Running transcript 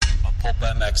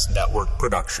Top MX Network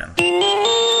production.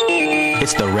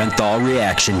 It's the Renthal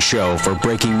Reaction Show for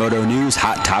breaking moto news,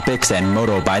 hot topics, and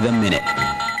moto by the minute.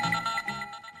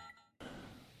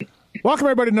 Welcome,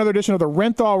 everybody, to another edition of the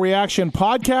Renthal Reaction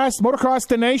Podcast. Motocross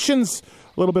the Nations.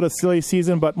 A little bit of silly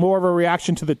season, but more of a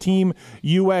reaction to the Team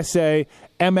USA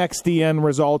MXDN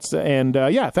results. And,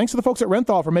 thanks to the folks at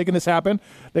Renthal for making this happen.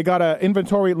 They got an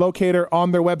inventory locator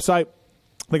on their website.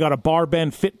 They got a bar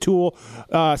bend fit tool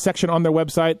section on their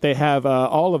website. They have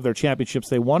all of their championships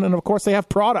they won. And, of course, they have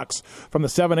products from the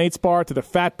 7/8 bar to the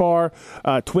fat bar,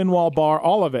 twin wall bar,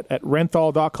 all of it at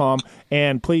renthal.com.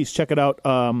 And please check it out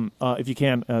if you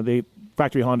can. The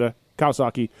Factory Honda,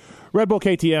 Kawasaki, Red Bull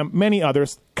KTM, many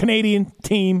others, Canadian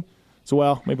team as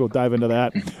well. Maybe we'll dive into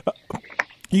that.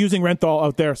 Using Renthal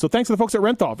out there. So thanks to the folks at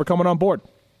Renthal for coming on board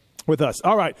with us.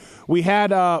 All right. We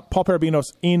had Paul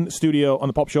Perebijnos in studio on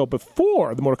the Pulp Show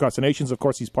before the Motocross the Nations. Of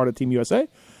course, he's part of Team USA.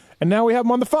 And now we have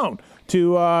him on the phone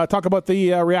to talk about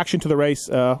the reaction to the race.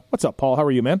 What's up, Paul? How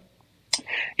are you, man?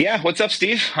 Yeah, what's up,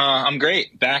 Steve? I'm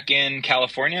great. Back in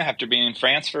California after being in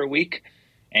France for a week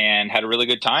and had a really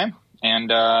good time.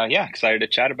 And, excited to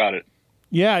chat about it.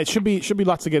 Yeah, it should be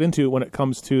lots to get into when it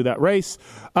comes to that race.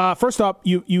 First up,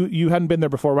 you hadn't been there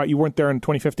before, right? You weren't there in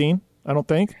 2015, I don't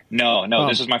think? No,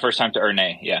 this is my first time to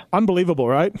Ernée, yeah. Unbelievable,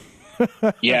 right?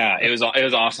 Yeah, it was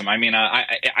awesome. I mean,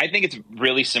 I think it's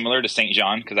really similar to St.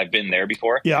 John because I've been there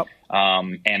before. Yeah.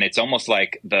 And it's almost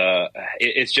like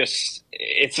it's just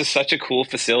such a cool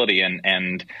facility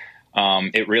and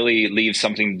it really leaves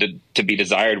something to be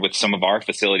desired with some of our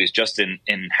facilities, just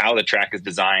in how the track is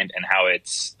designed and how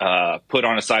it's put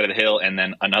on a side of the hill and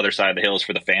then another side of the hill is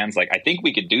for the fans. Like, I think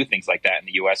we could do things like that in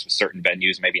the U.S. with certain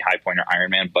venues, maybe High Point or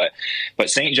Ironman, but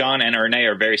St. John and Ernée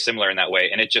are very similar in that way,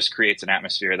 and it just creates an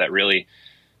atmosphere that really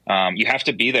you have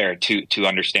to be there to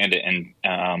understand it. And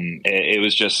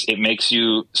it makes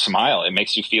you smile. It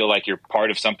makes you feel like you're part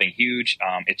of something huge.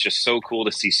 It's just so cool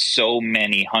to see so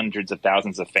many hundreds of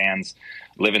thousands of fans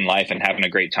living life and having a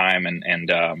great time. And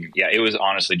it was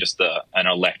honestly just an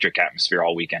electric atmosphere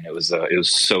all weekend. It was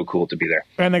so cool to be there.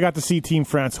 And they got to see Team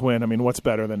France win. I mean, what's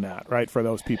better than that, right, for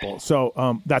those people?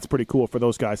 So that's pretty cool for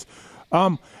those guys.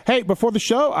 Hey, before the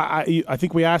show, I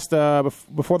think we asked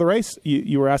before the race,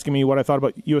 you were asking me what I thought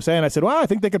about USA, and I said, well, I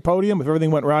think they could podium if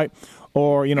everything went right,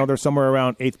 or, they're somewhere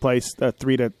around 8th place,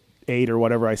 3 to 8 or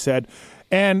whatever I said.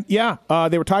 And,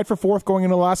 they were tied for 4th going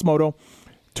into the last moto.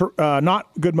 Not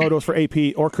good motos for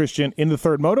AP or Christian in the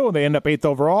 3rd moto, and they end up 8th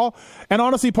overall. And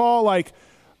honestly, Paul,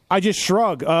 I just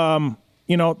shrug.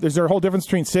 Is there a whole difference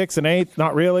between 6th and 8th?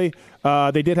 Not really.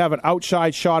 They did have an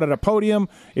outside shot at a podium.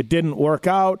 It didn't work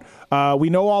out. We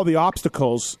know all the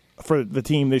obstacles for the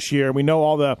team this year. We know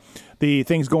all the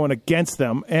things going against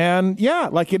them. And,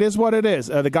 it is what it is.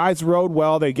 The guys rode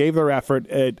well. They gave their effort.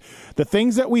 The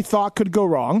things that we thought could go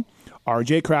wrong,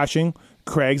 RJ crashing,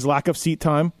 Craig's lack of seat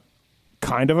time,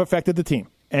 kind of affected the team.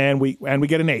 And we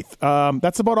get an 8th.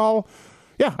 That's about all.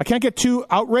 Yeah, I can't get too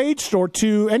outraged or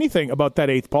too anything about that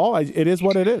 8th, Paul. It is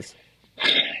what it is.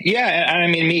 Yeah, and I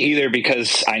mean, me either,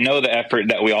 because I know the effort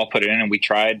that we all put in, and we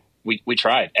tried. We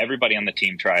tried. Everybody on the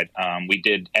team tried. We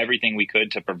did everything we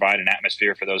could to provide an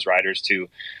atmosphere for those riders to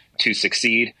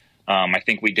succeed. I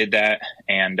think we did that.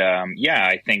 And,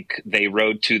 I think they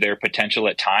rode to their potential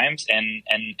at times and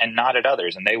not at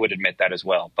others. And they would admit that as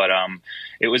well. But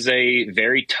it was a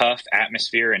very tough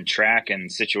atmosphere and track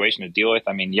and situation to deal with.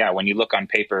 I mean, when you look on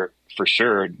paper, for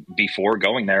sure, before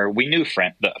going there, we knew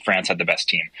France had the best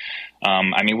team.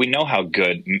 We know how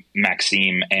good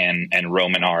Maxime and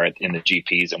Roman are in the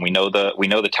GPs, and we know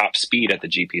the top speed at the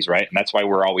GPs, right? And that's why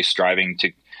we're always striving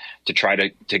to try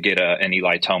to get an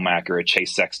Eli Tomac or a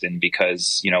Chase Sexton,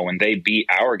 because, when they beat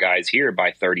our guys here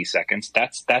by 30 seconds,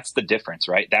 that's the difference,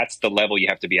 right? That's the level you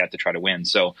have to be at to try to win.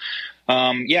 So,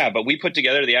 but we put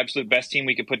together the absolute best team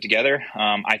we could put together.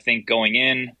 I think going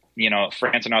in,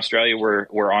 France and Australia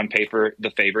were on paper the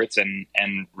favorites, and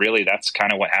really that's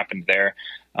kind of what happened there.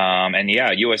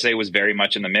 USA was very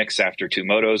much in the mix after 2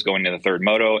 motos going to the 3rd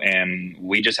moto, and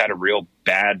we just had a real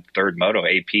bad 3rd moto.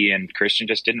 AP and Christian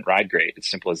just didn't ride great. It's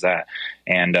simple as that.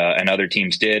 And other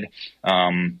teams did.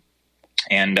 But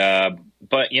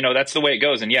that's the way it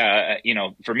goes. And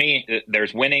for me,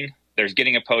 there's winning, there's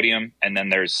getting a podium, and then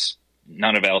there's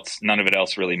none of it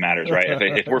else really matters, right?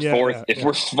 If we're fourth, if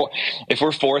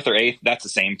we're 4th or 8th, that's the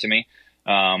same to me.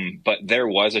 But there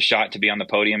was a shot to be on the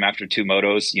podium after 2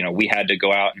 motos. We had to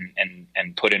go out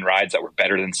and put in rides that were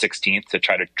better than 16th to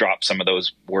try to drop some of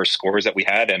those worst scores that we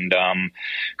had. And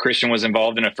Christian was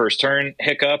involved in a first turn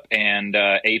hiccup, and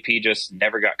AP just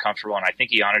never got comfortable. And I think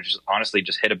he honestly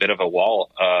just hit a bit of a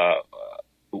wall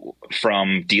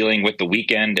from dealing with the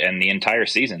weekend and the entire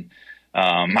season.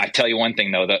 I tell you one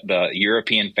thing though, the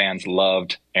European fans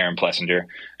loved Aaron Plessinger,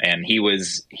 and he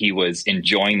was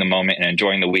enjoying the moment and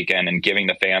enjoying the weekend and giving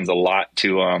the fans a lot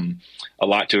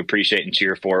to appreciate and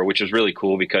cheer for, which was really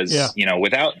cool because,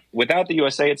 without the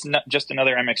USA, it's not just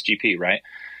another MXGP, right?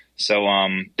 So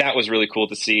that was really cool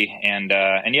to see, and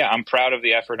yeah, I'm proud of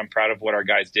the effort. I'm proud of what our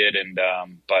guys did, and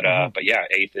but yeah,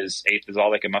 eighth is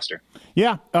all they can muster.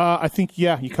 Yeah, I think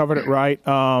you covered it right.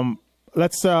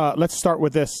 Let's start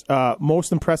with this.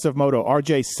 Most impressive moto: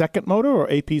 RJ's second moto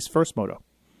or AP's first moto?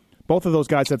 Both of those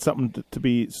guys had something to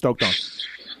be stoked on.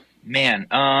 Man,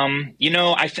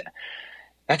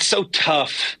 that's so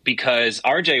tough because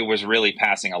RJ was really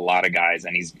passing a lot of guys,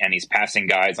 and he's passing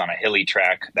guys on a hilly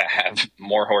track that have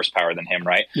more horsepower than him,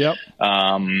 right? Yep.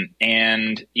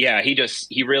 And yeah,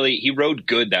 he rode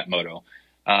good that moto,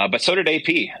 but so did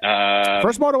AP.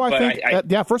 First moto, I think.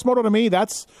 First moto to me,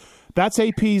 that's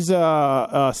AP's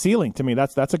ceiling to me.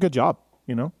 That's a good job,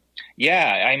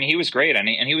 Yeah, I mean, he was great, and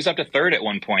he was up to third at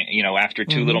one point. After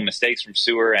two little mistakes from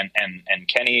Sewer and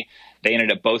Kenny, they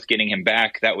ended up both getting him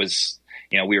back. That was.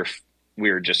 We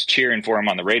were just cheering for him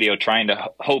on the radio, trying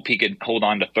to hope he could hold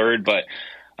on to third. But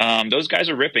those guys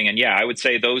are ripping. And, yeah, I would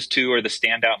say those two are the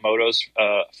standout motos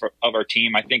of our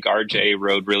team. I think RJ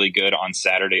rode really good on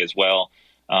Saturday as well.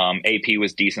 AP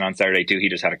was decent on Saturday, too. He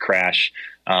just had a crash.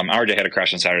 RJ had a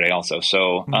crash on Saturday also.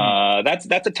 So that's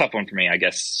a tough one for me, I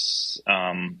guess.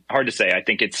 Hard to say. I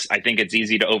think it's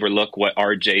easy to overlook what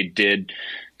RJ did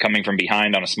coming from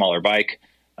behind on a smaller bike.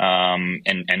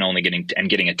 And only getting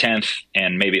a 10th,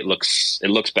 and maybe it looks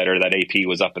better that AP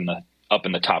was up in the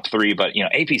top three, but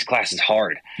AP's class is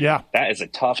hard. Yeah, that is a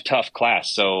tough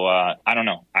class. So I don't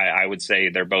know. I would say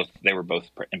they were both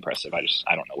impressive. I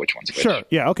don't know which one's which. Sure.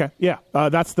 Yeah. Okay. Yeah.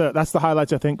 That's the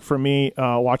highlights I think for me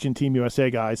watching Team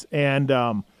USA guys, and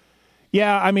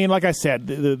yeah, I mean, like I said,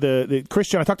 the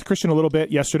Christian. I talked to Christian a little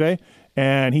bit yesterday,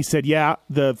 and he said,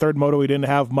 the third moto he didn't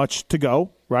have much to go,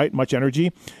 right? Much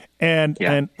energy. And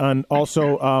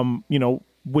also,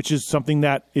 which is something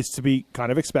that is to be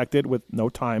kind of expected with no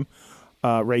time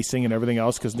racing and everything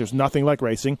else, because there's nothing like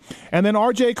racing. And then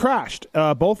RJ crashed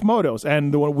both motos,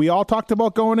 and we all talked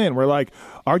about going in. We're like,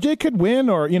 RJ could win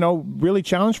or really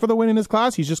challenge for the win in his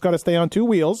class. He's just got to stay on two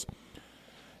wheels,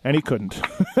 and he couldn't.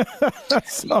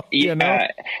 So,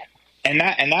 And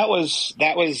that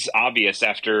was obvious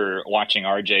after watching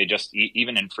RJ just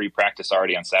even in free practice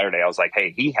already on Saturday. I was like,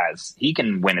 hey, he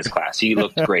can win his class. He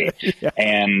looked great. Yeah.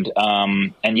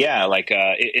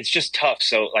 It's just tough.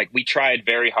 So we tried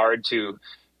very hard to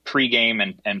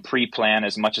pregame and pre-plan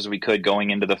as much as we could going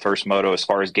into the first moto as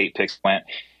far as gate picks went.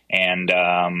 And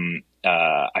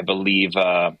I believe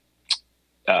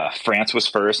France was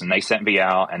first, and they sent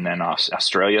Vial, and then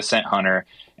Australia sent Hunter.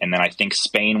 And then I think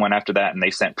Spain went after that, and they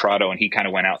sent Prado, and he kind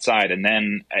of went outside. And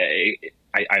then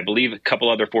I believe a couple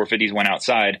other 450s went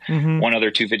outside, one other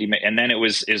 250, and then it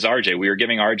was RJ. We were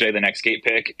giving RJ the next gate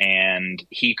pick, and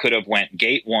he could have went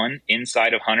gate 1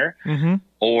 inside of Hunter,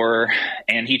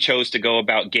 and he chose to go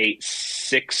about gate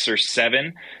 6 or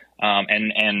 7,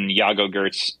 and Jago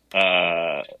Gertz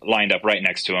lined up right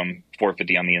next to him,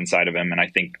 450 on the inside of him, and I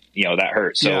think that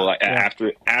hurt. So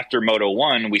after Moto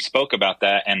 1, we spoke about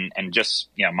that, and just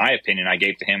my opinion I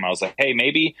gave to him. I was like, hey,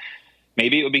 maybe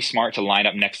it would be smart to line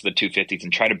up next to the 250s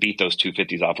and try to beat those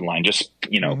 250s off the line. Just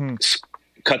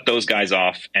cut those guys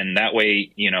off, and that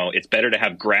way it's better to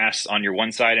have grass on your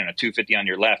one side and a 250 on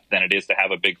your left than it is to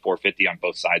have a big 450 on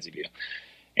both sides of you.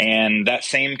 And that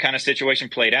same kind of situation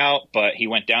played out, but he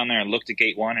went down there and looked at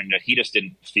gate 1, and he just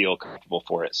didn't feel comfortable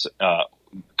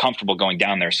going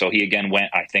down there. So he again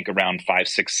went, I think, around 5,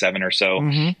 6, 7 or so.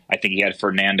 I think he had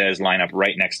Fernandez line up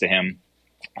right next to him.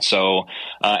 So,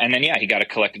 and then, he got it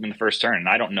collected in the first turn. And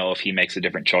I don't know if he makes a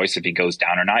different choice if he goes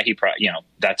down or not. He probably,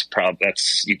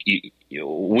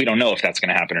 we don't know if that's going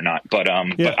to happen or not. But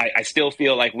I still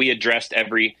feel like we addressed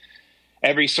every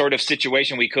sort of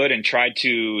situation we could and tried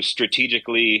to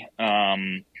strategically,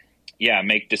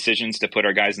 make decisions to put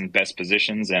our guys in best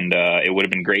positions. And it would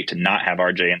have been great to not have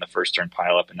RJ in the first turn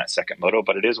pile up in that second moto,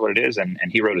 but it is what it is. And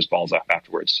he rode his balls off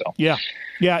afterwards. So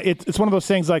it's one of those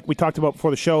things like we talked about before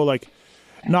the show, like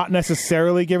not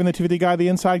necessarily giving the 250 guy the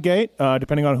inside gate,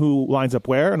 depending on who lines up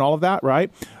where and all of that, right?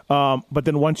 But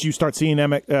then once you start seeing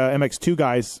MX2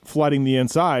 guys flooding the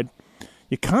inside,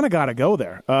 you kind of got to go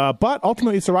there. But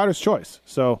ultimately, it's the rider's choice.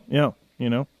 So, Yeah.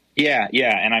 And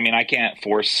I mean, I can't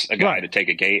force a guy to take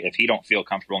a gate. If he don't feel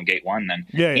comfortable in gate 1, then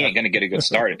he ain't going to get a good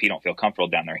start if he don't feel comfortable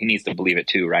down there. He needs to believe it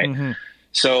too, right?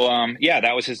 So,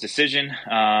 that was his decision.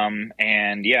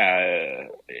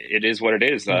 It is what it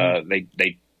is.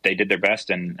 They did their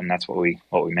best, and that's what we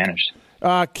managed.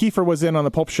 Kiefer was in on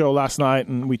the Pulp Show last night,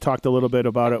 and we talked a little bit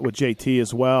about it with JT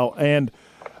as well. And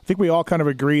I think we all kind of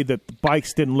agreed that the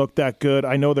bikes didn't look that good.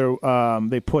 I know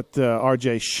they put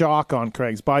RJ Shock on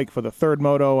Craig's bike for the third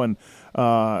moto, and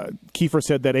Kiefer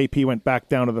said that AP went back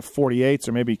down to the 48s,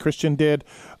 or maybe Christian did.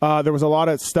 There was a lot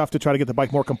of stuff to try to get the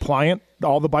bike more compliant,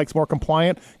 all the bikes more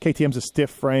compliant. KTM's a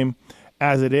stiff frame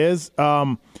as it is.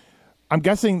 I'm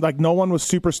guessing like no one was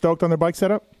super stoked on their bike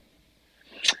setup?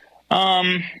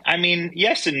 I mean,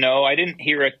 yes and no. I didn't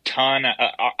hear a ton.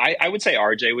 I would say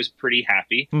RJ was pretty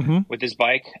happy with his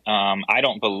bike. I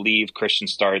don't believe Christian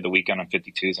started the weekend on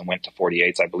 52s and went to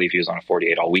 48s. I believe he was on a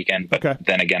 48 all weekend. But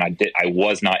then again, I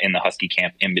was not in the Husky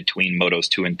camp in between motos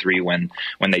 2 and 3 when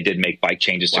they did make bike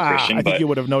changes to Christian. I think you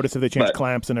would have noticed if they changed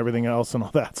clamps and everything else and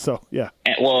all that. So yeah.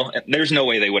 Well, there's no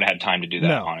way they would have had time to do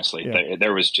that. Honestly,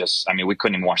 there was just. I mean, we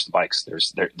couldn't even watch the bikes.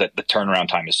 The turnaround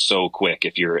time is so quick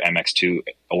if you're MX2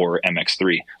 or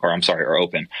MX3, or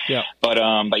open. Yeah. But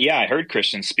yeah, I heard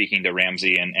Christian speaking to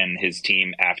Ramsey and his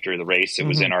team after the race. It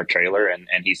was in our trailer, and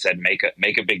he said, make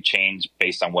a big change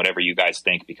based on whatever you guys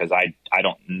think, because I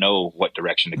don't know what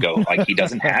direction to go. Like, he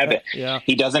doesn't have it.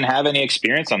 He doesn't have any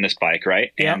experience on this bike.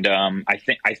 Right. Yeah. And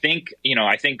I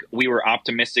think we were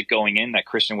optimistic going in that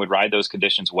Christian would ride those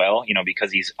conditions well,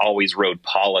 because he's always rode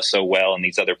Paula so well in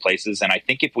these other places. And I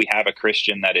think if we have a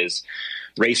Christian that is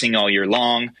racing all year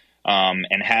long,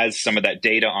 and has some of that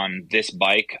data on this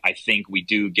bike, I think we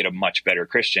do get a much better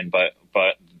Christian, but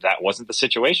that wasn't the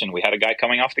situation. We had a guy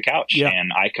coming off the couch,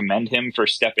 and I commend him for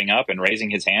stepping up and raising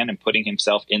his hand and putting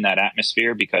himself in that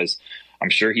atmosphere, because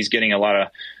I'm sure he's getting a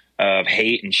lot of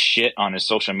hate and shit on his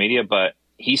social media, but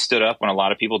he stood up when a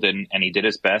lot of people didn't, and he did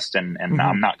his best, and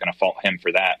I'm not going to fault him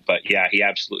for that. But yeah, he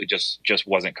absolutely just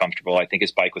wasn't comfortable. I think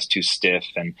his bike was too stiff,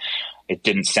 and it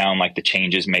didn't sound like the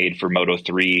changes made for Moto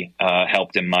 3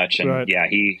 helped him much. And yeah,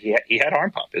 he had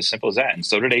arm pump, as simple as that, and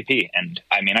so did AP. And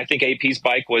I mean, I think AP's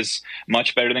bike was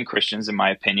much better than Christian's, in my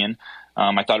opinion.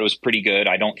 I thought it was pretty good.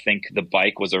 I don't think the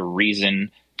bike was a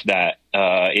reason that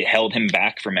it held him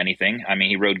back from anything. I mean,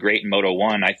 he rode great in Moto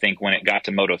 1. I think when it got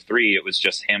to Moto 3, it was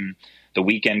just him, the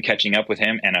weekend catching up with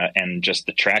him, and just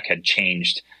the track had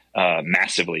changed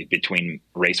massively between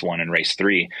race 1 and race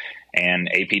 3. And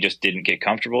AP just didn't get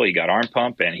comfortable. He got arm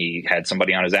pump, and he had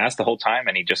somebody on his ass the whole time,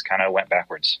 and he just kind of went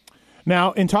backwards.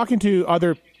 Now, in talking to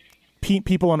other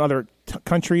people in other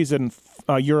countries and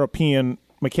European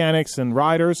mechanics and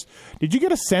riders, did you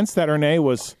get a sense that Ernest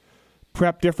was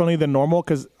prepped differently than normal?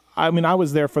 Because I mean, I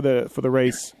was there for the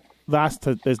race last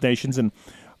to Des Nations, and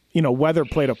weather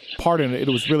played a part in it.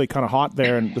 It was really kind of hot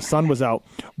there, and the sun was out.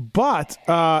 But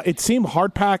it seemed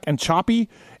hard pack and choppy,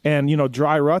 and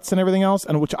dry ruts and everything else,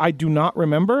 and which I do not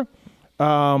remember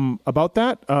about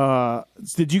that.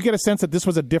 Did you get a sense that this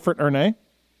was a different Ernest?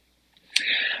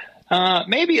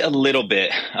 Maybe a little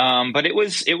bit, but it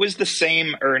was the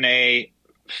same Ernest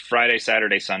Friday,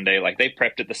 Saturday, Sunday. Like, they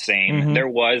prepped it the same. There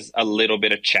was a little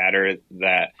bit of chatter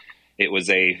that it was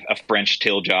a French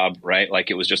till job, right? Like,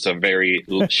 it was just a very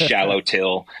shallow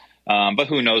till. But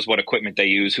who knows what equipment they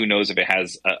use? Who knows if it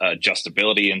has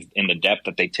adjustability in the depth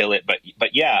that they till it?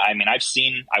 But yeah, I mean,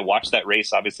 I watched that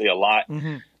race obviously a lot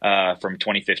from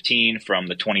 2015, from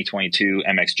the 2022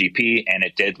 MXGP, and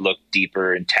it did look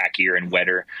deeper and tackier and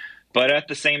wetter. But at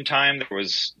the same time, there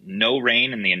was no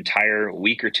rain in the entire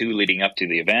week or two leading up to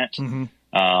the event.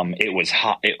 It was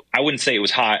hot. I wouldn't say it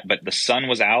was hot, but the sun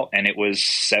was out, and it was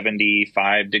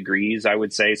 75 degrees, I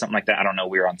would say, something like that. I don't know.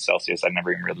 We were on Celsius. I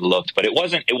never even really looked, but it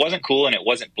wasn't cool, and it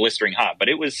wasn't blistering hot, but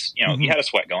it was, you had a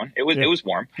sweat going. It was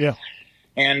warm. Yeah.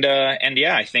 And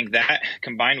yeah, I think that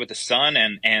combined with the sun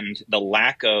and the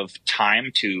lack of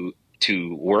time to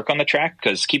work on the track,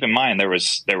 because keep in mind there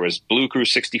was Blue Crew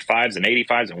 65s and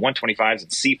 85s and 125s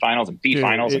and C finals and B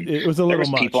finals, and it was a little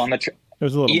much. People on the track. It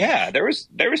was a little much.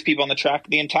 There was people on the track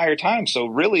the entire time. So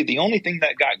really, the only thing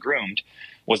that got groomed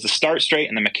was the start straight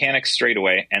and the mechanics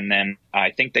straightaway, and then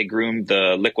I think they groomed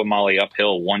the Liqui Moly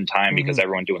uphill one time because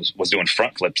everyone was doing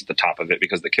front flips at the top of it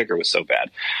because the kicker was so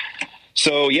bad.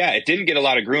 So yeah, it didn't get a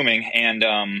lot of grooming, and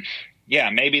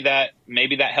yeah, maybe that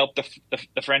helped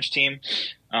the French team.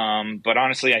 But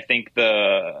honestly, I think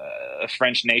the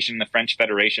French nation, the French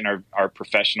Federation are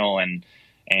professional,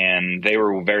 and they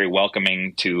were very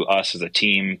welcoming to us as a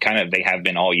team. Kind of, they have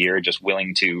been all year, just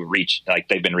willing to reach, like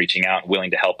they've been reaching out,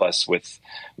 willing to help us with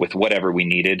whatever we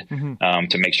needed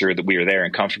to make sure that we were there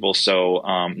and comfortable. So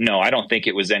no, I don't think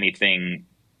it was anything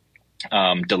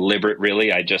deliberate,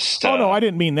 really. I just no, I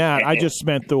didn't mean that. I just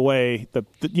meant the way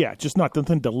just not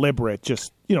nothing deliberate,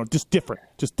 just different.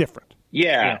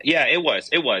 Yeah, it was.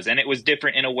 And it was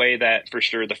different in a way that for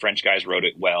sure the French guys rode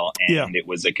it well. And it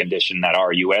was a condition that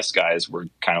our U.S. guys were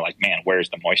kind of like, man, where's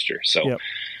the moisture? So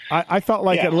I felt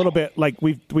like a little bit like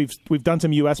we've done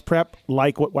some U.S. prep,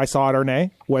 like what I saw at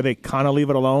Ernée, where they kind of leave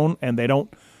it alone and they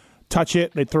don't touch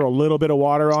it. They throw a little bit of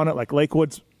water on it. Like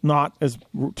Lakewood's not as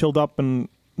tilled up and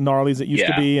gnarly as it used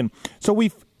to be. And so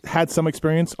we've had some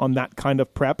experience on that kind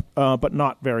of prep, but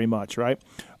not very much, right?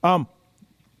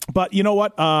 But you know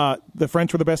what? The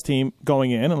French were the best team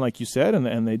going in, and like you said,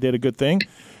 and they did a good thing.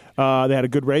 They had a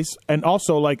good race. And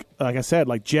also, like I said,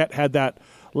 like Jet had that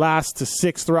last to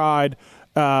sixth ride.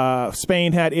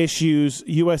 Spain had issues.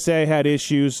 USA had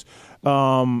issues.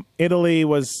 Italy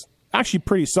was actually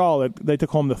pretty solid. They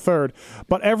took home the third.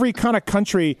 But every kind of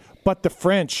country but the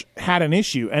French had an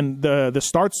issue. And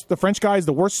the French guys,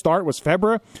 the worst start was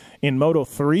Febre in Moto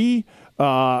 3,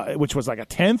 which was like a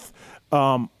 10th.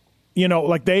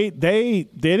 Like they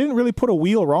didn't really put a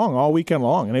wheel wrong all weekend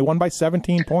long, and they won by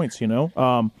 17 points,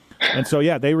 And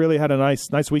so, they really had a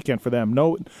nice weekend for them.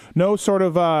 No sort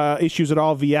of issues at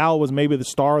all. Vial was maybe the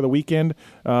star of the weekend,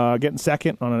 getting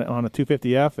second on a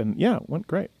 250F, and it went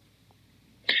great.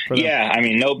 Yeah, I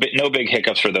mean, no big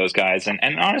hiccups for those guys,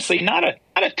 and honestly, not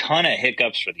a ton of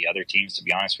hiccups for the other teams. To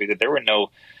be honest with you, there were no.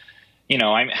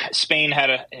 Spain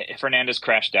had Fernandez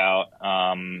crashed out.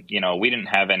 We didn't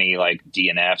have any like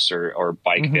DNFs or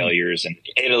bike failures, and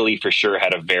Italy for sure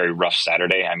had a very rough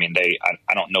Saturday. I mean,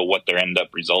 I don't know what their end up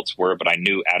results were, but I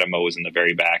knew Adamo was in the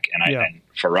very back, and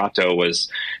Ferrato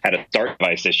had a start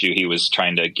device issue. He was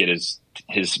trying to get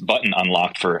his button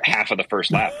unlocked for half of the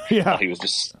first lap. He was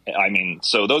just,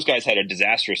 so those guys had a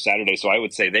disastrous Saturday. So I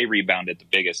would say they rebounded the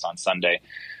biggest on Sunday.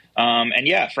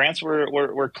 France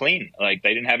were clean. Like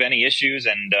they didn't have any issues,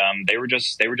 and they were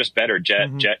just better.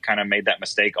 Jet kind of made that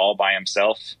mistake all by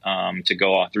himself to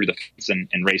go off through the fence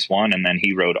in race 1, and then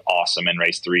he rode awesome in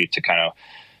race 3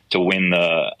 to win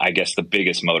the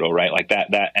biggest moto, right? Like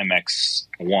that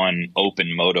MX1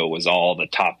 open moto was all the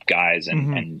top guys,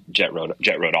 and Jet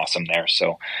rode awesome there.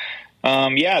 So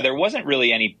there wasn't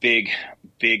really any big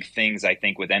things I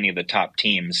think with any of the top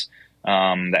teams.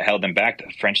 That held them back.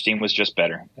 The French team was just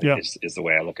better, is the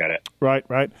way I look at it. Right.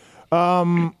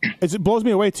 It blows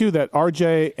me away, too, that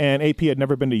RJ and AP had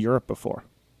never been to Europe before.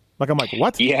 Like, I'm like,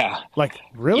 what? Yeah. Like,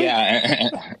 really? Yeah.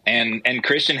 And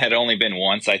Christian had only been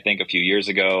once, I think, a few years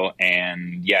ago.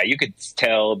 And you could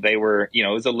tell they were, it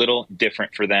was a little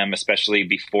different for them, especially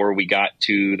before we got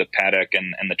to the paddock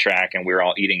and the track, and we were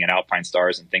all eating at Alpine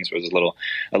Stars, and things was a little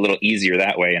easier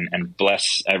that way. And bless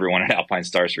everyone at Alpine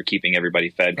Stars for keeping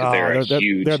everybody fed, because they're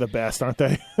huge. They're the best, aren't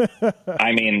they?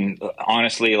 I mean,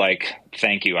 honestly, like,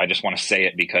 thank you. I just want to say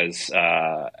it because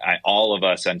all of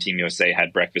us on Team USA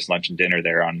had breakfast, lunch, and dinner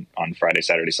there on Friday,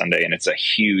 Saturday, Sunday, and it's a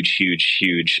huge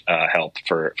help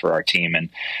for our team.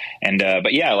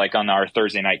 But like on our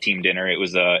Thursday night team dinner, it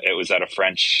was at a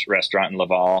French restaurant in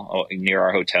Laval near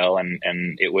our hotel, and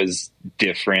it was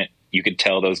different. You could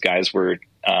tell those guys were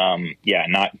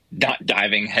not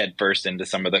diving headfirst into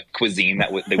some of the cuisine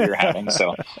that we were having.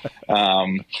 So.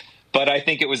 But I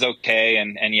think it was okay,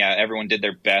 and everyone did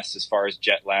their best as far as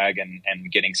jet lag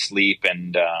and getting sleep,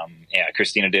 and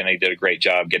Christina Denny did a great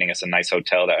job getting us a nice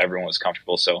hotel that everyone was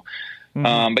comfortable. So,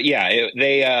 not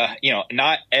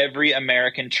every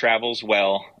American travels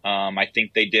well. I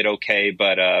think they did okay,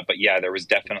 but there was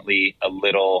definitely a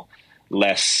little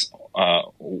less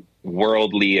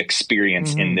worldly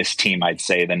experience in this team, I'd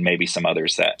say, than maybe some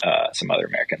others some other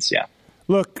Americans. Yeah.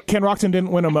 Look, Ken Roczen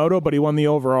didn't win a moto, but he won the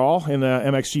overall in the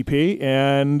MXGP.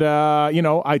 And,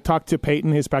 I talked to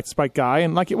Peyton, his practice bike guy,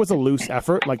 and, it was a loose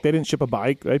effort. Like, they didn't ship a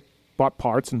bike. They bought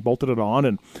parts and bolted it on.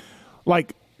 And,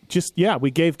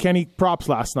 we gave Kenny props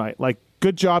last night. Like,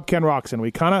 good job, Ken Roczen.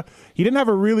 He didn't have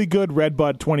a really good Red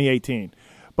Bud 2018.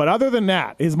 But other than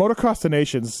that, his Motocross the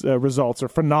Nations results are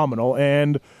phenomenal.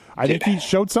 And I think he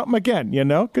showed something again,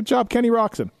 Good job, Kenny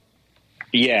Roczen.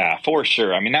 Yeah, for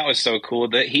sure. I mean, that was so cool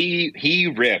that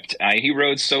he ripped. He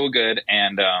rode so good,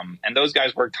 and those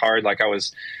guys worked hard. Like I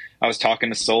was talking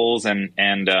to Souls and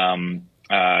Dave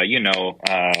Dye,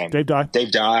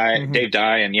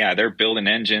 and they're building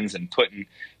engines and putting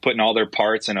all their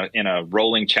parts in a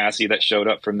rolling chassis that showed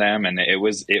up from them, and it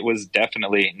was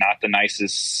definitely not the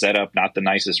nicest setup, not the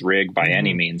nicest rig by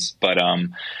any means,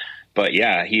 But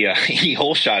he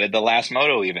hole shotted the last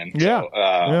moto even.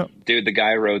 Dude, the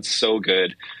guy rode so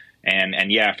good, and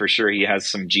for sure he has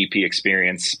some GP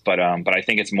experience. But I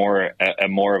think it's more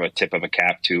of a tip of a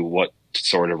cap to what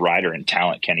sort of rider and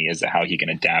talent Kenny is, how he can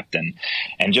adapt and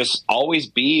just always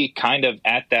be kind of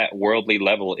at that worldly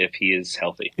level if he is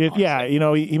healthy.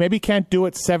 He maybe can't do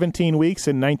it 17 weeks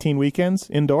and 19 weekends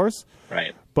indoors.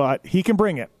 Right. but he can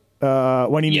bring it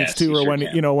when he needs to, or when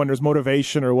when there's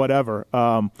motivation or whatever,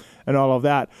 and all of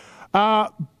that.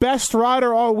 Best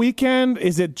rider all weekend?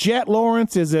 Is it Jet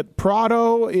Lawrence? Is it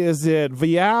Prado? Is it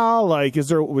Vial?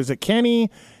 Was it Kenny?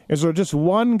 Is there just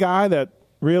one guy that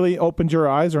really opened your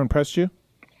eyes or impressed you?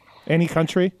 Any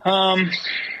country?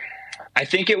 I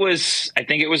think it was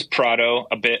Prado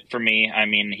a bit for me. I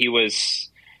mean,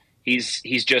 he's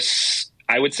just,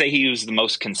 I would say he was the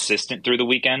most consistent through the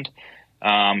weekend.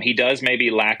 He does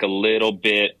maybe lack a little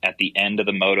bit at the end of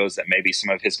the motos that maybe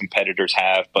some of his competitors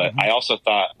have, but I also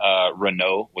thought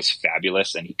Renault was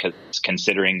fabulous, and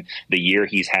considering the year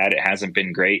he's had, it hasn't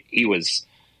been great. He was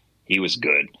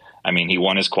good. I mean, he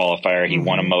won his qualifier, he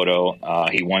won a moto,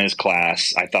 he won his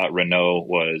class. I thought Renault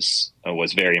was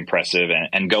very impressive,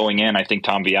 and going in, I think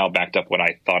Tom Vial backed up what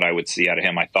I thought I would see out of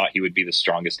him. I thought he would be the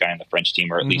strongest guy in the French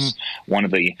team, or at least one of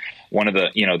the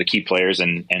the key players,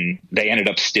 and they ended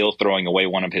up still throwing away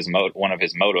one of his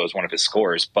motos, one of his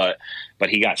scores, but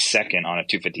he got second on a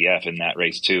 250F in that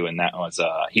race too, and that was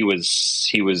he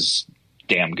was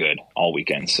damn good all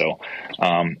weekend. So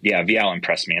Vial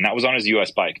impressed me, and that was on his US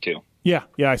bike too. Yeah,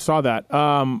 I saw that.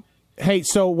 Hey,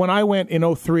 so when I went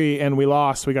in 03 and we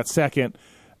lost, we got second.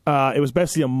 It was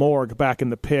basically a morgue back in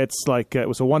the pits. It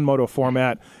was a one-moto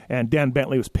format, and Dan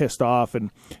Bentley was pissed off, and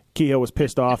Kehoe was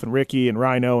pissed off, and Ricky and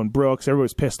Rhino and Brooks, everybody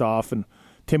was pissed off, and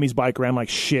Timmy's bike ran like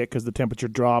shit because the temperature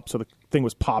dropped, so the thing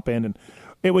was popping, and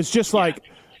it was just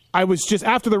I was just,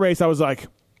 after the race, I was like,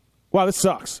 wow, this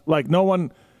sucks.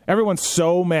 Everyone's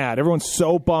so mad. Everyone's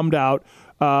so bummed out.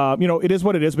 It is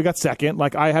what it is. We got second.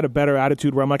 I had a better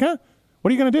attitude where I'm like, what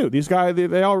are you going to do? These guys,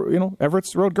 they all,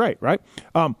 Everett's rode great, right?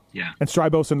 And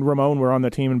Strybos and Ramon were on the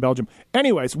team in Belgium.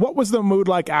 Anyways, what was the mood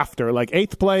like after?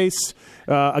 8th place.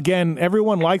 Again,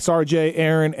 everyone likes RJ,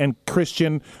 Aaron, and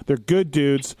Christian. They're good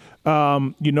dudes.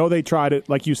 They tried it,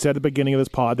 like you said at the beginning of this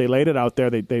pod. They laid it out there.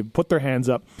 They put their hands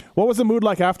up. What was the mood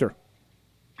like after?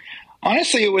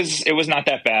 Honestly, it was not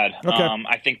that bad. Okay.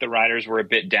 I think the riders were a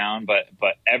bit down, but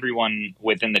everyone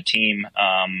within the team,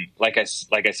 like I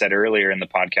said earlier in the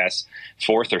podcast,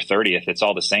 4th or 30th, it's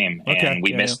all the same. Okay. And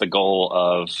we missed the goal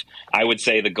of, I would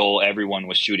say the goal everyone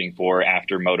was shooting for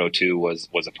after Moto 2 was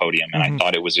a podium, and I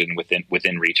thought it was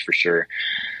within reach for sure.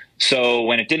 So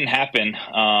when it didn't happen,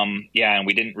 and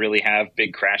we didn't really have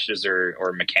big crashes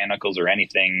or mechanicals or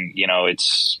anything,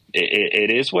 it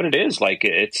is what it is.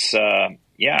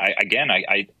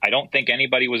 I don't think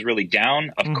anybody was really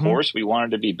down. Of course, we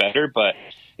wanted to be better, but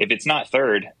if it's not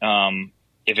third,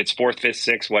 if it's 4th, 5th,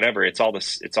 6th, whatever, it's all the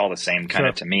same kind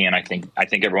of to me. And I think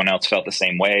everyone else felt the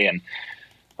same way. And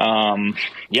I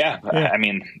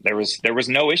mean, there was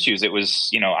no issues. It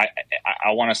was,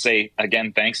 I want to say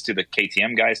again, thanks to the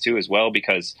KTM guys too, as well,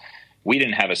 because we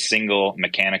didn't have a single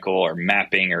mechanical or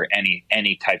mapping or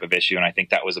any type of issue. And I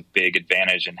think that was a big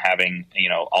advantage in having,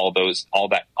 all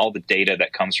the data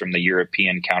that comes from the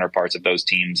European counterparts of those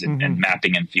teams and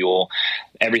mapping and fuel.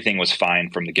 Everything was fine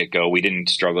from the get-go. We didn't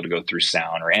struggle to go through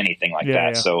sound or anything like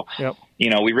that. Yeah. So,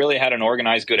 we really had an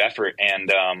organized, good effort.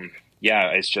 And,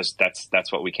 it's just,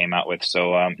 that's what we came out with.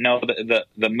 So, no,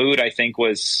 the mood I think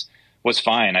was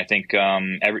fine. I think,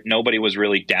 nobody was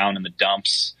really down in the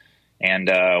dumps.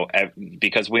 And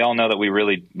because we all know that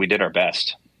we did our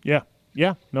best.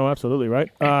 Yeah, no, absolutely,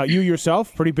 right. You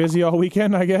yourself, pretty busy all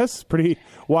weekend, I guess. Pretty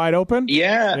wide open.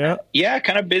 Yeah,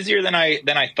 kind of busier than I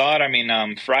thought. I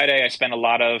mean, Friday I spent a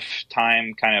lot of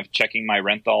time kind of checking my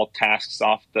Renthal tasks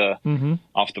off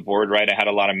the board. Right, I had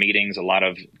a lot of meetings. A lot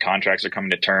of contracts are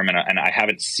coming to term, and I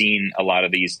haven't seen a lot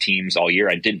of these teams all year.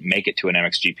 I didn't make it to an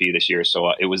MXGP this year,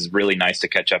 so it was really nice to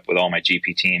catch up with all my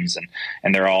GP teams,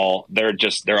 and they're all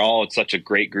such a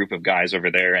great group of guys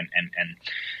over there,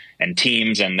 and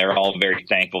teams, and they're all very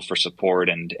thankful for support.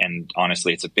 And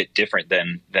honestly, it's a bit different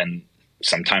than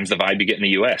sometimes the vibe you get in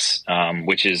the US,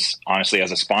 which is honestly,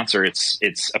 as a sponsor,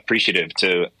 it's appreciative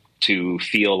to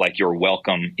feel like you're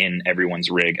welcome in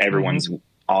everyone's rig. Everyone's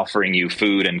offering you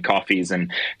food and coffees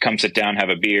and come sit down, have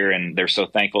a beer. And they're so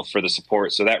thankful for the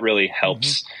support. So that really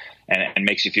helps. And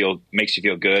makes you feel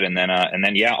good. And then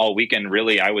all weekend,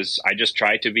 really, I just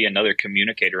tried to be another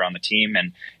communicator on the team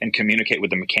and communicate with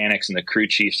the mechanics and the crew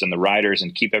chiefs and the riders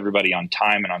and keep everybody on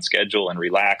time and on schedule and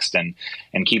relaxed and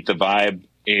keep the vibe,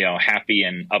 happy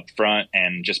and upfront,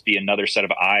 and just be another set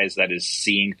of eyes that is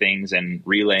seeing things and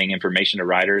relaying information to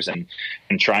riders and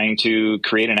trying to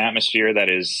create an atmosphere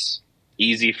that is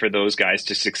easy for those guys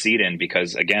to succeed in,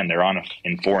 because again, they're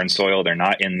in foreign soil. They're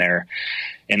not in their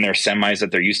semis that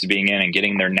they're used to being in and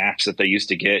getting their naps that they used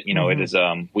to get. It is,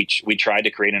 we tried to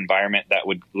create an environment that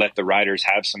would let the riders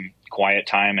have some quiet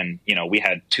time. And, we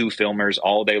had 2 filmers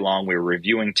all day long. We were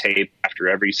reviewing tape after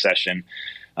every session.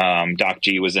 Doc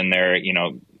G was in there,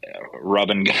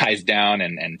 rubbing guys down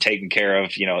and taking care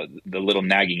of, the little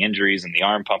nagging injuries and the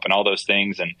arm pump and all those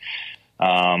things.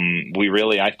 And we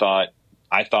really, I thought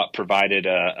provided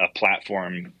a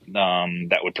platform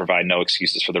that would provide no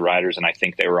excuses for the riders. And I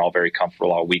think they were all very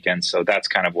comfortable all weekend. So that's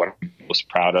kind of what I'm most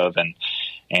proud of.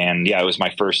 And yeah, it was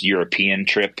my first European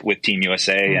trip with Team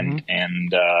USA.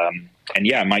 Mm-hmm. And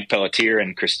yeah, Mike Pelletier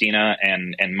and Christina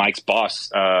and Mike's boss,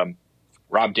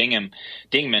 Rob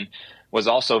Dingman was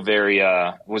also very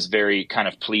kind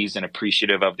of pleased and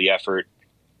appreciative of the effort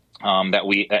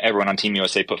that everyone on Team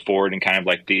USA put forward, and kind of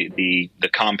like the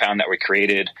compound that we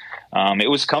created. It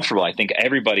was comfortable. I think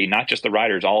everybody, not just the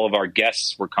riders, all of our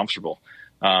guests were comfortable,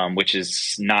 which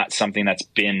is not something that's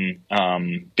been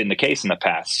the case in the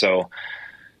past. So,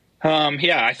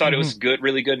 yeah, I thought it was good,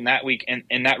 really good in that week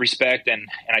in that respect. And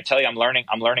I tell you, I'm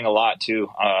learning a lot too,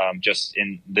 just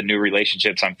in the new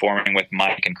relationships I'm forming with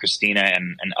Mike and Christina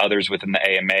and others within the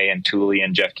AMA and Thule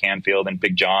and Jeff Canfield and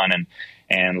Big John,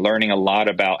 and learning a lot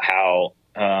about how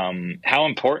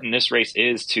important this race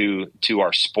is to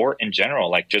our sport in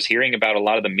general. Like just hearing about a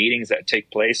lot of the meetings that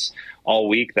take place all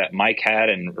week that Mike had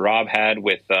and Rob had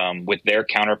with their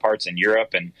counterparts in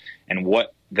Europe and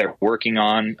what they're working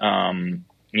on,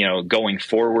 going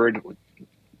forward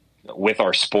with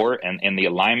our sport and the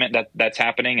alignment that's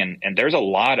happening. And there's a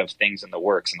lot of things in the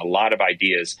works and a lot of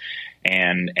ideas.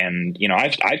 And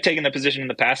I've taken the position in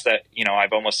the past that,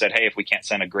 I've almost said, hey, if we can't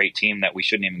send a great team, that we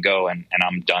shouldn't even go. And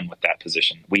I'm done with that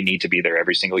position. We need to be there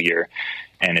every single year.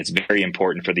 And it's very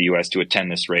important for the U.S. to attend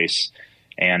this race.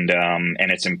 And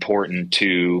it's important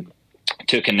to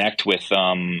connect with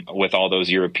all those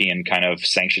European kind of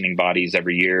sanctioning bodies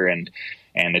every year. And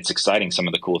it's exciting, some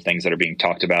of the cool things that are being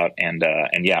talked about. And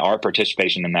yeah, our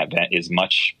participation in that event is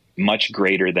much, much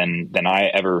greater than I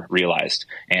ever realized.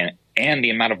 And the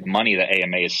amount of money that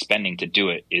AMA is spending to do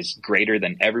it is greater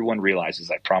than everyone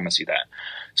realizes. I promise you that.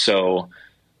 So,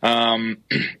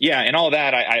 yeah, and all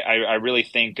that, I really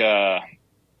think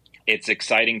it's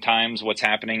exciting times, what's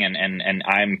happening. And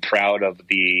I'm proud of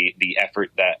the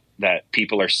effort that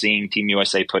people are seeing Team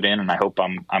USA put in, and I hope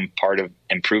I'm part of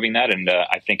improving that. And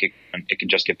I think it can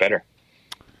just get better.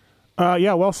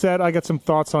 Yeah, well said. I got some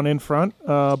thoughts on in front,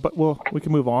 but we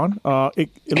can move on.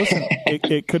 Listen,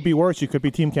 it could be worse. You could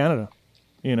be Team Canada,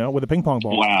 with a ping pong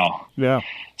ball. Wow. Yeah.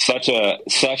 Such a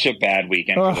bad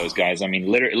weekend for those guys. I mean,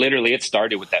 literally, it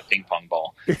started with that ping pong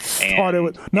ball. It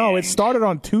started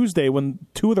on Tuesday when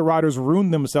two of the riders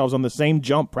ruined themselves on the same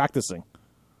jump practicing.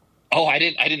 Oh, I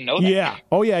didn't know that. Yeah.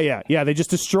 Oh, yeah. They just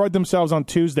destroyed themselves on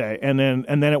Tuesday, and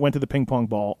then it went to the ping pong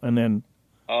ball, and then.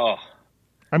 Oh.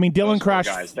 I mean, Dylan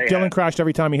crashed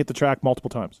every time he hit the track multiple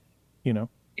times.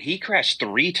 He crashed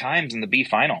 3 times in the B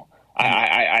final.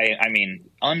 I mean,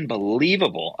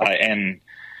 unbelievable. And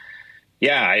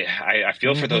yeah, I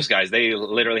feel for those guys. They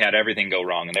literally had everything go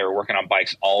wrong, and they were working on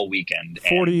bikes all weekend.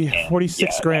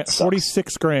 46 grand.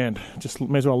 46 grand. Just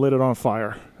may as well lit it on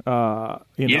fire.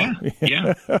 Yeah.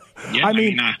 I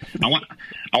mean, I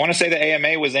want to say the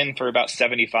AMA was in for about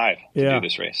 75 to do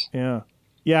this race.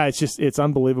 Yeah, it's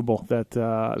unbelievable that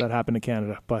happened in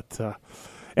Canada. But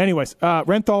anyways,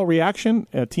 Renthal reaction,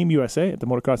 Team USA at the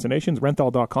Motocross of Nations,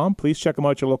 renthal.com. Please check them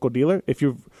out at your local dealer. If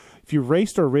you've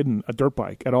raced or ridden a dirt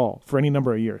bike at all for any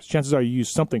number of years, chances are you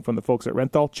use something from the folks at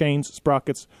Renthal: chains,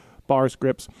 sprockets, bars,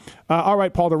 grips. All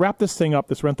right, Paul, to wrap this thing up,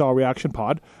 this Renthal reaction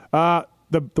pod,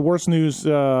 the worst news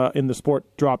in the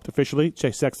sport dropped officially.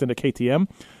 Chase Sexton to KTM.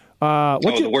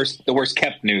 The worst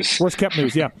kept news. Worst kept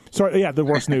news, yeah. Sorry, yeah, the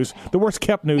worst news. The worst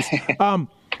kept news.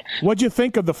 What'd you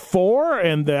think of the 4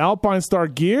 and the Alpine Star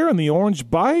gear and the orange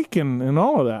bike and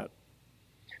all of that?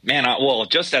 Man,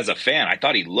 just as a fan, I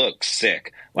thought he looked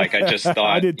sick. Like I just thought,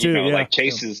 I did too, like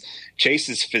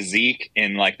Chase's physique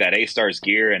in like that A-Stars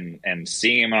gear and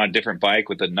seeing him on a different bike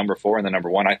with the number 4 and the number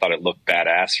 1, I thought it looked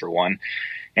badass for one.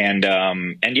 And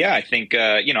yeah, I think,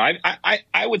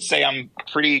 I would say I'm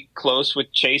pretty close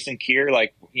with Chase and Keir.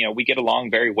 Like, we get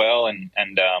along very well. And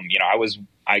I was,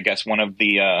 I guess, one of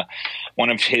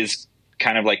his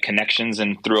kind of like connections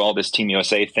and through all this Team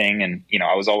USA thing. And,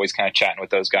 I was always kind of chatting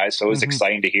with those guys. So it was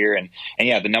exciting to hear. And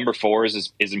yeah, the number 4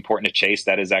 is important to Chase.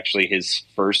 That is actually his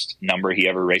first number he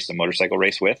ever raced a motorcycle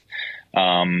race with.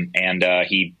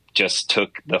 He just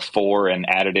took the 4 and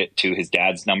added it to his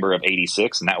dad's number of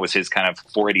 86. And that was his kind of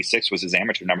 486 was his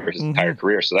amateur number his entire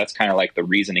career. So that's kind of like the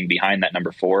reasoning behind that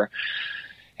number 4.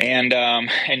 And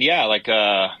yeah, like,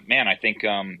 man, I think,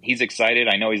 he's excited.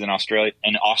 I know he's in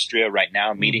Austria right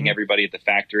now, meeting everybody at the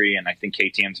factory. And I think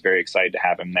KTM's very excited to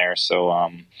have him there.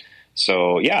 So,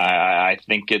 So yeah, I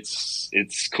think it's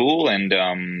cool, and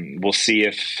we'll see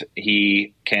if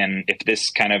this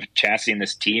kind of chassis and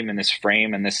this team and this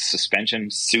frame and this suspension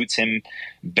suits him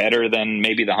better than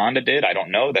maybe the Honda did. I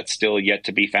don't know. That's still yet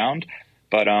to be found.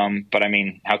 But I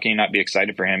mean, how can you not be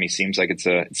excited for him? He seems like it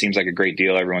seems like a great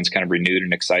deal. Everyone's kind of renewed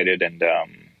and excited, and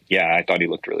yeah, I thought he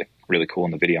looked really, really cool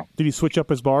in the video. Did he switch up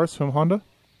his bars from Honda?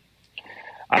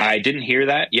 I didn't hear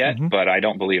that yet, but I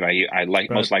don't believe Right.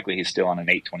 Most likely he's still on an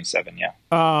 827.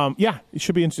 Yeah. Yeah, it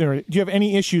should be interesting. Do you have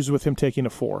any issues with him taking a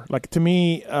 4? Like, to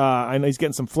me, I know he's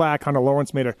getting some flack. Hunter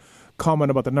Lawrence made a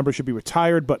comment about the number should be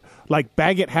retired, but like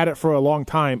Baggett had it for a long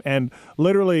time, and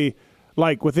literally,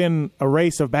 like within a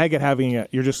race of Baggett having it,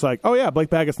 you're just like, oh yeah, Blake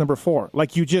Baggett's number 4.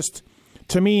 Like, you just,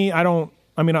 to me, I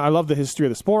love the history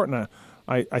of the sport, and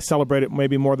I celebrate it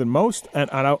maybe more than most,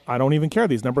 and I don't even care.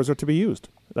 These numbers are to be used.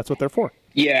 That's what they're for.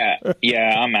 Yeah,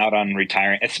 I'm out on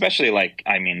retiring, especially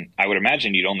I would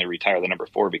imagine you'd only retire the number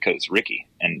 4 because it's Ricky,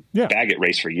 and Baggett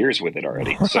raced for years with it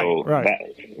already. That's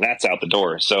out the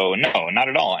door. So no, not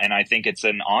at all. And I think it's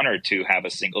an honor to have a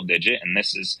single digit, and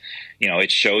this is,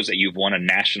 it shows that you've won a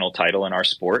national title in our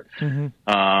sport. And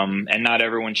not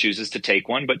everyone chooses to take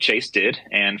one, but Chase did,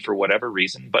 and for whatever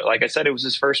reason. But like I said, it was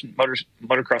his first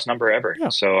motocross number ever.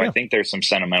 I think there's some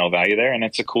sentimental value there, and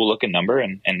it's a cool looking number.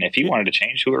 And if he wanted to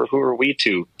change, who are we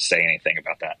to say anything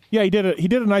about that? Yeah, he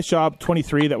did a nice job.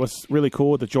 23, that was really cool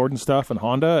with the Jordan stuff and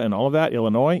Honda and all of that.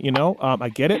 Illinois, I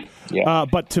get it.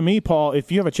 But to me, Paul,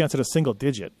 if you have a chance at a single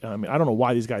digit, I don't know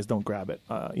why these guys don't grab it.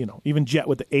 Even Jet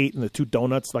with the 8 and the 2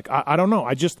 donuts. Like, I don't know.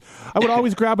 I would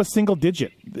always grab a single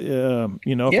digit.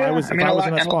 If I was in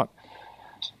that spot.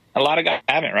 A lot of guys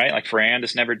haven't, right? Like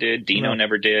Ferrandis never did, Dino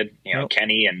never did.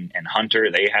 Kenny and Hunter,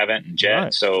 they haven't, and Jet.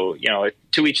 Right. So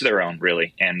to each their own,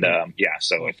 really. And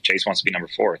so if Chase wants to be number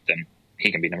 4, then he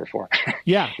can be number 4.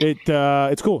 Yeah,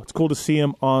 it's cool. It's cool to see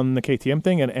him on the KTM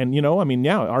thing, and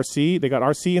RC, they got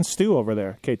RC and Stu over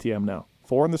there. KTM now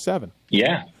 4 and the 7.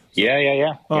 Yeah.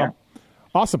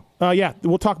 Awesome.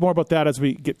 We'll talk more about that as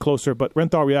we get closer. But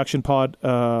Renthal Reaction Pod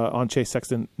on Chase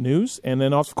Sexton News, and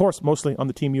then of course mostly on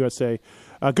the Team USA.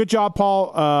 Good job,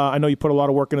 Paul. I know you put a lot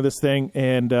of work into this thing,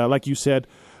 and like you said,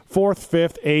 4th,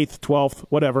 5th, 8th, 12th,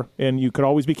 whatever, and you could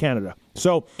always be Canada.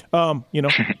 So,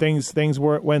 things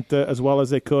went as well as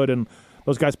they could, and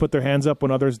those guys put their hands up when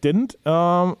others didn't.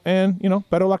 And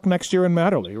better luck next year in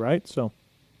Matterley, right? So.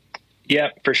 Yeah,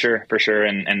 for sure.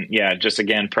 And yeah, just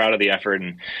again, proud of the effort.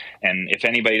 And if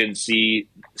anybody didn't see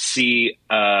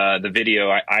the video,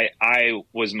 I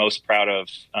was most proud of,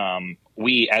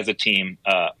 we as a team,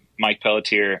 Mike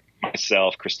Pelletier,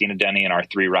 myself, Christina Denny, and our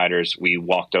 3 riders, we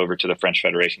walked over to the French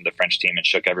Federation, the French team, and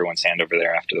shook everyone's hand over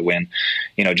there after the win.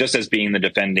 Just as being the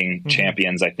defending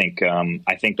champions, I think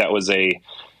that was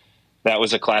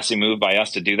a classy move by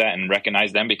us to do that and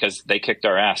recognize them, because they kicked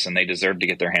our ass and they deserve to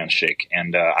get their hands shake.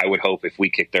 And I would hope if we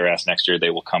kick their ass next year,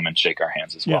 they will come and shake our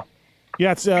hands as well.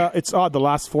 Yeah, it's odd. The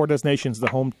last 4 destinations, the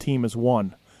home team has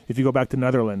won. If you go back to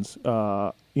Netherlands,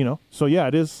 So yeah,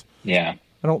 it is. Yeah.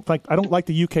 I don't like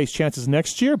the UK's chances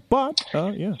next year, but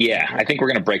yeah. Yeah, I think we're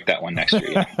going to break that one next year.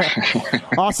 Yeah.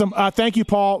 Awesome. Thank you,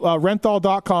 Paul.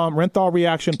 Renthal.com, Renthal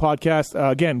Reaction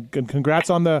Podcast. Again, congrats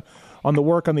on the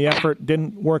work, on the effort.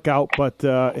 Didn't work out, but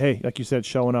hey, like you said,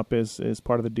 showing up is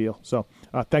part of the deal. So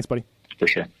thanks, buddy. For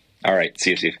sure. All right. See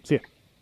you, Steve. See you.